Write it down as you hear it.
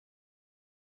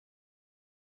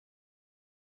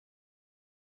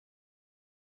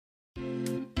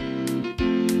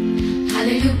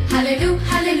Hallelujah, hallelujah,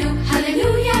 hallelujah,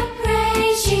 hallelujah,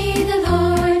 praise ye the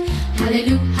Lord.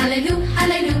 Hallelujah, hallelujah,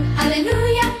 hallelujah,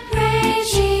 hallelujah,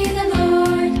 praise ye the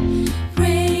Lord.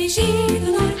 Praise ye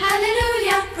the Lord,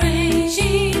 hallelujah, praise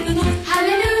ye the Lord,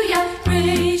 hallelujah,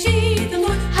 praise ye the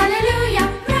Lord, hallelujah,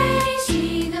 praise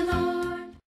ye the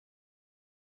Lord.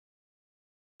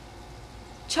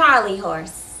 Charlie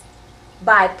Horse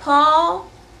by Paul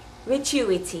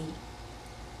Ricchiuti.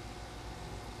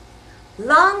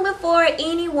 Long before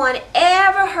anyone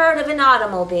ever heard of an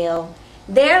automobile,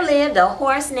 there lived a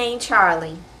horse named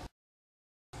Charlie.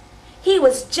 He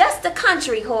was just a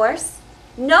country horse.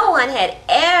 No one had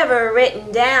ever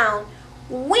written down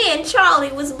when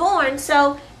Charlie was born,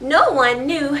 so no one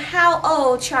knew how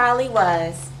old Charlie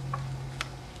was.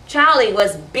 Charlie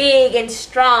was big and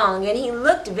strong, and he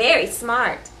looked very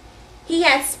smart. He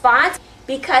had spots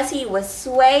because he was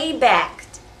sway-backed.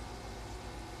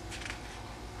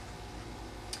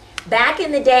 Back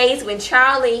in the days when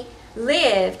Charlie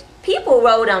lived, people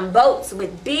rode on boats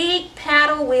with big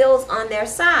paddle wheels on their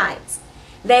sides.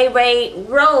 They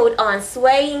rode on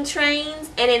swaying trains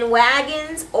and in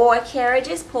wagons or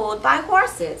carriages pulled by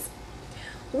horses.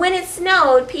 When it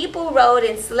snowed, people rode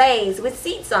in sleighs with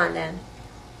seats on them.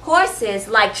 Horses,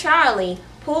 like Charlie,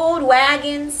 pulled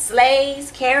wagons,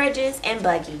 sleighs, carriages, and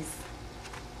buggies.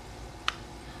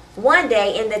 One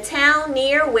day in the town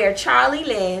near where Charlie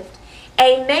lived,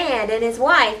 a man and his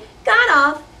wife got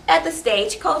off at the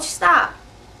stagecoach stop.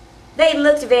 They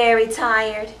looked very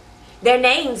tired. Their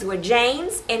names were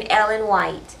James and Ellen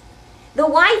White. The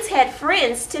Whites had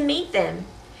friends to meet them.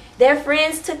 Their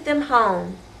friends took them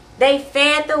home. They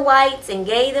fed the Whites and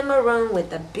gave them a room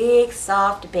with a big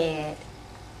soft bed.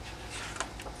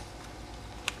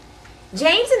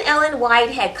 James and Ellen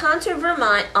White had come to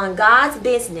Vermont on God's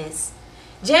business.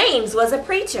 James was a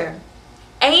preacher.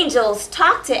 Angels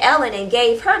talked to Ellen and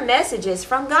gave her messages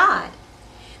from God.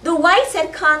 The Whites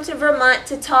had come to Vermont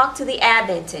to talk to the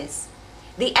Adventists.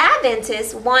 The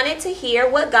Adventists wanted to hear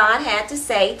what God had to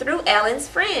say through Ellen's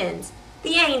friends,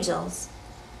 the angels.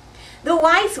 The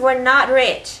Whites were not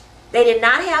rich. They did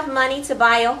not have money to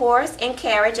buy a horse and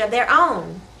carriage of their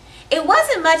own. It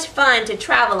wasn't much fun to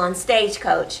travel on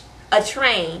stagecoach, a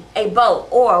train, a boat,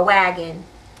 or a wagon.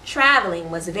 Traveling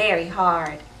was very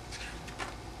hard.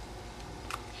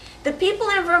 The people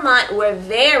in Vermont were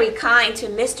very kind to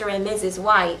Mr. and Mrs.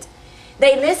 White.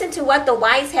 They listened to what the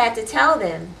Whites had to tell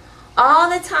them.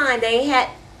 All the time they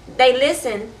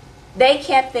listened, they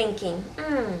kept thinking,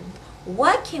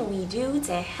 what can we do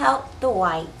to help the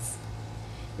Whites?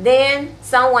 Then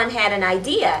someone had an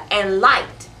idea and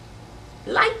liked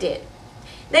it.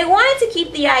 They wanted to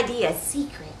keep the idea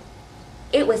secret.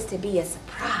 It was to be a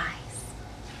surprise.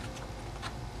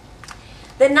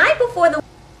 The night before the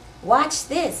 "Watch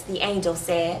this," the angel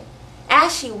said.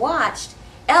 As she watched,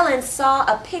 Ellen saw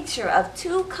a picture of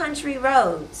two country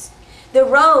roads. The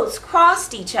roads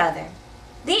crossed each other.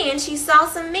 Then she saw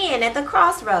some men at the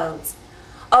crossroads.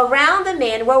 Around the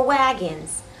men were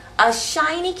wagons, a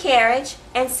shiny carriage,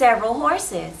 and several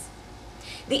horses.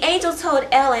 The angel told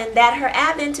Ellen that her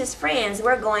Adventist friends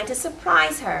were going to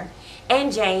surprise her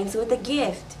and James with a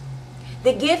gift.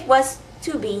 The gift was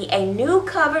to be a new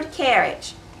covered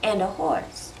carriage and a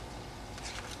horse.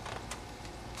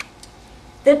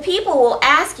 "The people will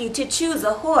ask you to choose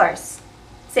a horse,"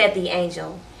 said the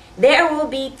angel. "There will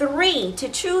be 3 to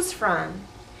choose from."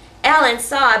 Ellen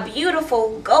saw a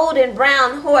beautiful golden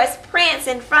brown horse prance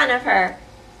in front of her.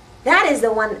 That is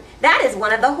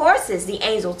one of the horses," the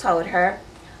angel told her.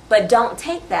 "But don't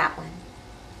take that one."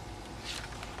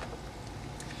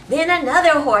 Then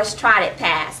another horse trotted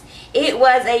past. It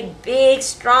was a big,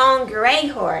 strong gray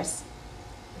horse.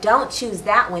 "Don't choose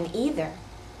that one either,"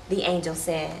 the angel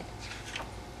said.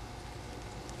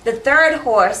 The third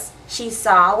horse she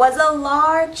saw was a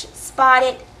large,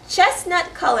 spotted,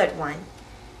 chestnut-colored one.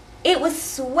 It was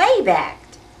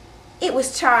sway-backed. It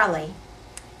was Charlie.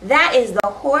 "That is the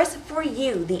horse for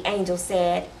you," the angel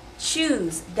said.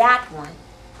 "Choose that one."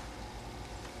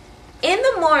 In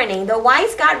the morning, the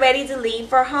Whites got ready to leave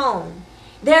for home.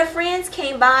 Their friends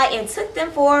came by and took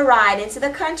them for a ride into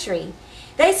the country.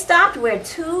 They stopped where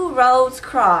 2 roads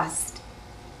crossed.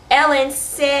 Ellen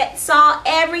saw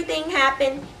everything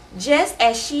happen just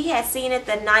as she had seen it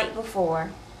the night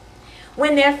before.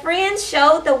 When their friends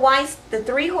showed the Whites the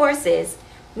 3 horses,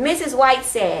 Mrs. White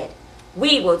said,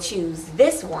 "We will choose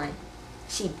this one."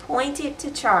 She pointed to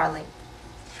Charlie.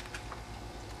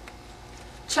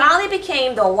 Charlie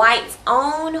became the Whites'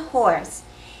 own horse.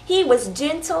 He was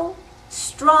gentle,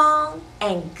 strong,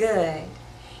 and good.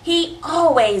 He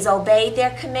always obeyed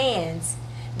their commands.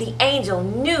 The angel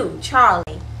knew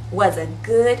Charlie was a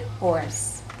good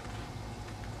horse.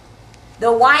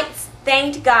 The Whites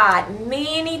thanked God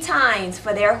many times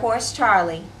for their horse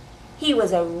Charlie. He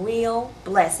was a real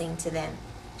blessing to them.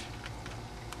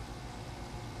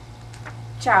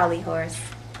 Charlie horse.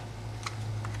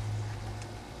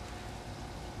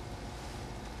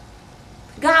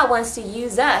 God wants to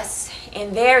use us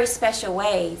in very special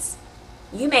ways.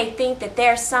 You may think that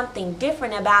there's something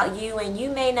different about you and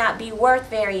you may not be worth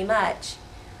very much.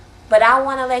 But I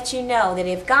want to let you know that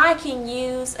if God can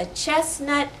use a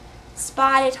chestnut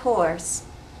spotted horse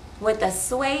with a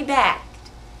sway back,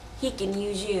 He can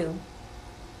use you.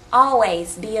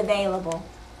 Always be available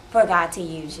for God to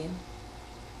use you.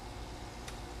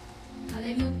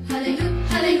 Hallelujah, hallelujah,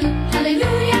 hallelujah,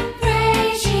 hallelujah,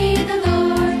 praise ye the Lord.